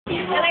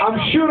I'm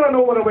sure I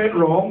know where I went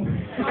wrong.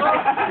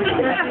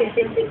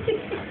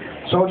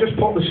 So I'll just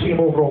pop the same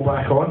overall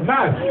back on.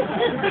 Now,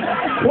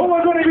 what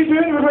we're going to be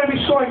doing, we're going to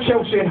be sawing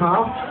Chelsea in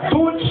half.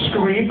 Don't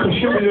scream, because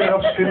she'll be doing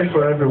enough screaming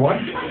for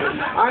everyone.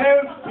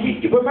 And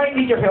we might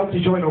need your help to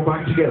join her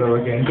back together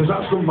again, because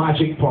that's the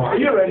magic part.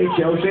 Are you ready,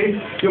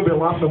 Chelsea? You'll be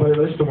laughing about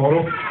this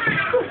tomorrow.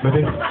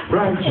 Maybe.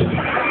 Right.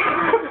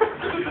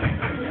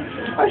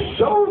 I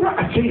saw that.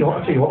 I tell you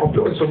what, I'll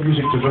put in some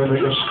music to drown out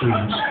your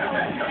screams.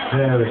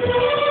 There we go.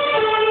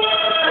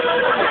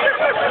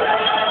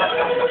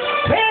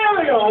 There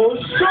we go.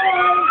 Sawing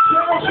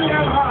Chelsea in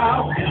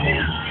half.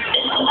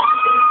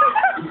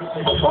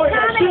 Oh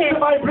yeah, as soon as the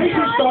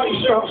vibration starts, you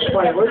start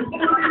smiling.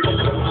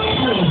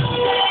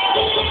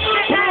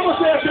 Almost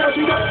there,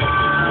 Chelsea.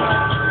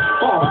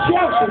 Oh,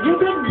 Chelsea, you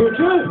didn't, did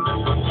you?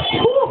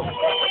 Whew.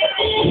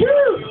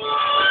 Phew.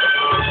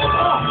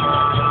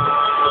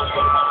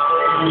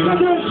 You're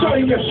doing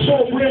something, you're so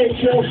brave,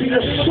 Chelsea,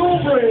 you're so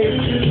brave.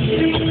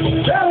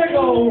 There we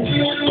go.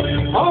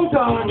 All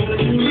done.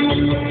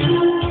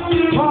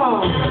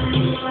 Ah.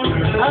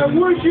 And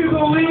would you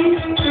believe?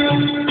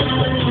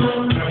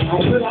 I'll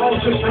put it all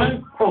just now.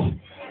 Oh,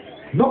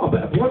 not a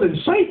bit of blood in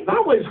sight.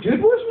 That was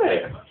good, wasn't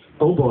it?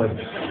 Oh boy.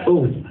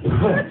 Oh.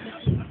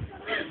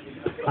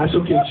 That's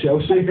okay,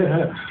 Chelsea.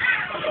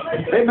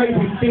 It might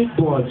be fake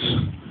bloods.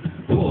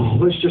 Oh,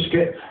 let's just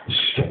get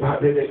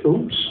back there.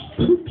 Oops.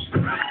 Oops.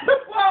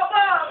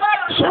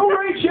 It's all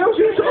right,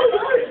 Chelsea. It's all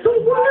right.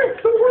 Don't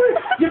worry.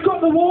 You've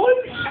got the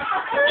wands.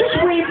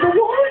 Just wave the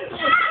wands.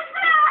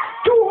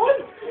 Go on.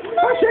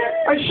 That's it.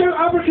 And shout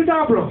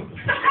abracadabra.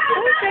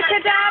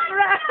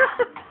 Abracadabra.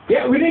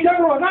 Yeah, we need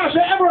everyone. That's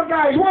it. Everyone,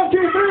 guys. 1,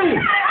 2, 3.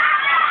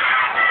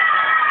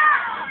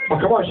 Oh,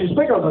 come on. She's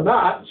bigger than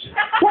that.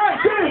 1,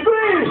 2,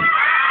 3.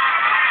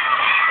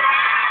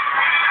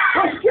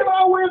 Let's give it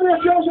away there,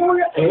 Chelsea.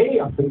 Hey,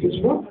 I think it's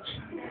worked.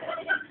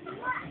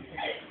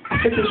 I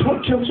think it's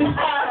worked, Chelsea.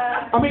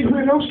 I mean, who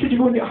else could you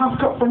go and get half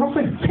cut for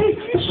nothing? Hey,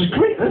 this is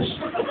great, this.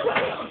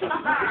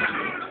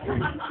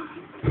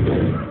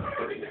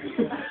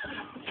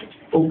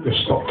 Oh, you're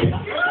stuck.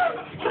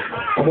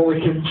 I'm only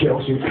kidding,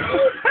 Chelsea.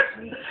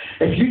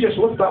 If you just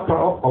lift that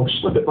part up, I'll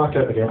slip it back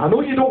out again. I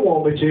know you don't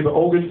want me to, but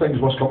all good things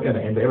must come to an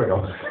end. There we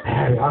go.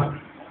 There we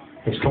are.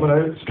 It's coming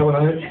out, it's coming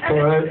out, it's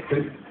coming out.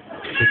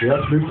 The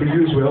earth move for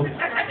you as well.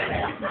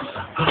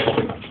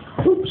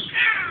 Oops.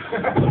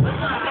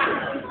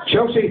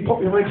 Chelsea,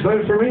 pop your legs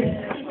down for me.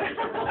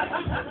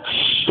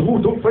 Oh,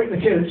 don't frighten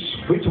the kids.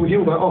 Wait till we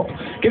heal that up.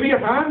 Give me your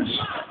hands.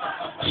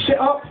 Sit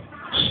up.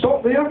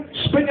 Stop there.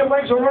 Spin your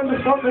legs around the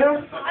front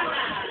there.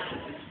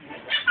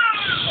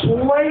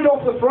 Slide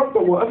off the front,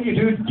 but whatever you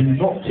do, do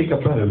not take a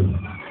bow.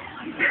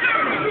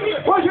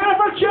 What's your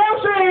effort,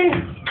 Chelsea?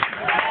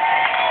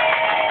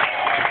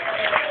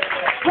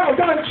 Well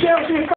done, Chelsea.